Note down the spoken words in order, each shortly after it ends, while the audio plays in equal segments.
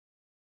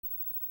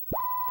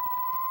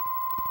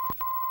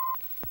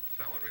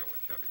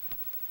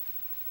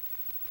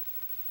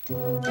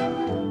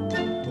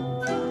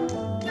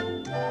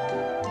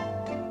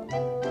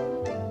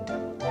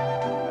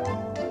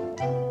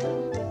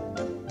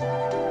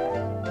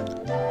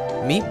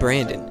Meet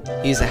Brandon.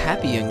 He is a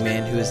happy young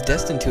man who is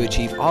destined to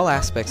achieve all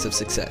aspects of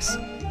success.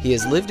 He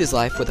has lived his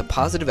life with a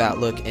positive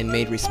outlook and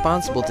made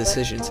responsible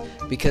decisions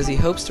because he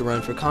hopes to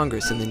run for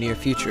Congress in the near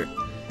future.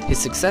 His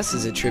success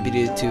is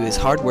attributed to his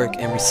hard work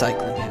and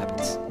recycling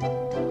habits.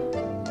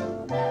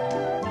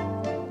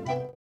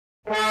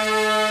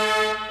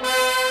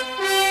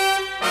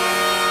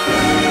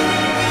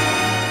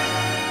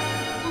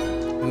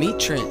 Meet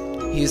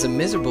Trent. He is a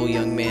miserable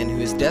young man who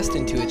is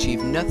destined to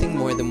achieve nothing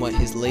more than what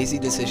his lazy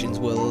decisions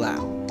will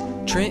allow.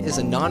 Trent is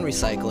a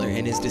non-recycler,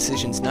 and his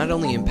decisions not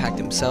only impact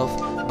himself,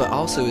 but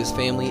also his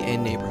family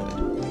and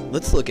neighborhood.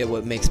 Let's look at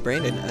what makes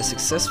Brandon a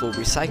successful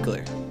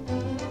recycler.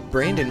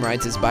 Brandon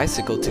rides his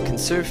bicycle to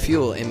conserve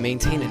fuel and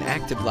maintain an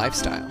active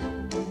lifestyle.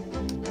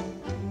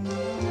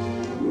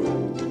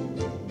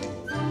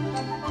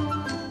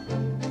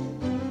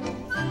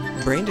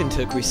 Brandon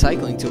took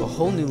recycling to a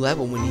whole new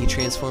level when he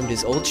transformed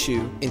his old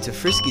shoe into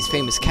Frisky's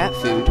famous cat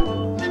food,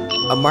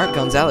 a Mark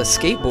Gonzalez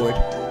skateboard,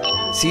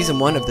 Season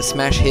 1 of the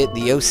smash hit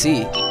The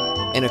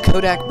OC, and a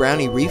Kodak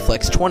Brownie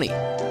Reflex 20.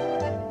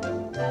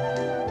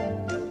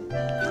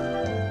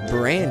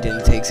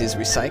 Brandon takes his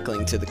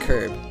recycling to the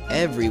curb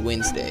every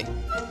Wednesday.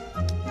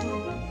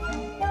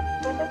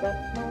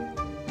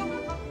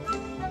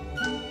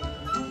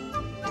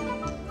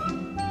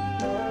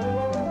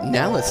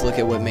 Now let's look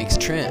at what makes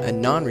Trent a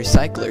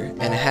non-recycler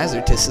and a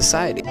hazard to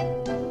society.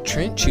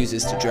 Trent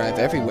chooses to drive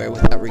everywhere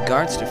without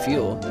regards to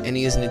fuel, and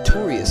he is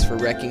notorious for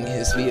wrecking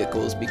his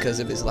vehicles because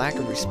of his lack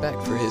of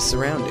respect for his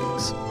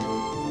surroundings.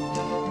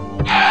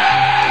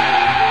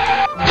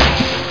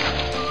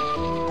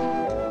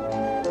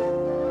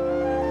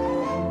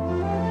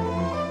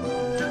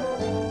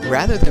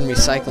 Rather than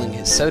recycling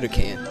his soda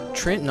can,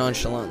 Trent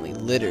nonchalantly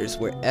litters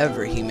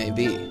wherever he may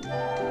be.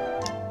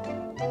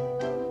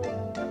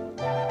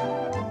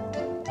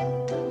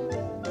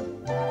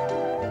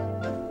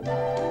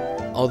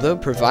 Although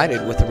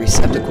provided with a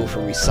receptacle for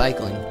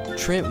recycling,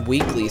 Trent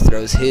weakly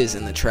throws his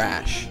in the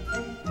trash.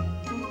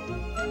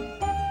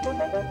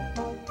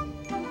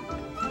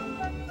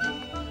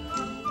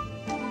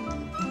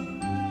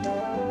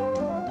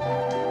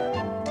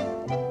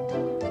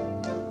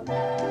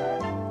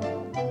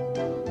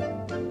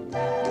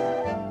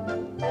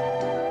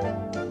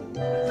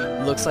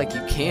 Looks like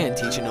you can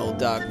teach an old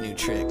dog new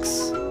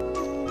tricks.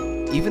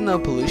 Even though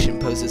pollution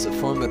poses a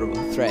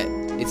formidable threat,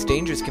 its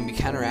dangers can be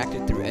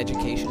counteracted through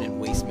education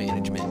and waste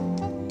management.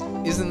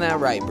 Isn't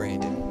that right,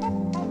 Brandon?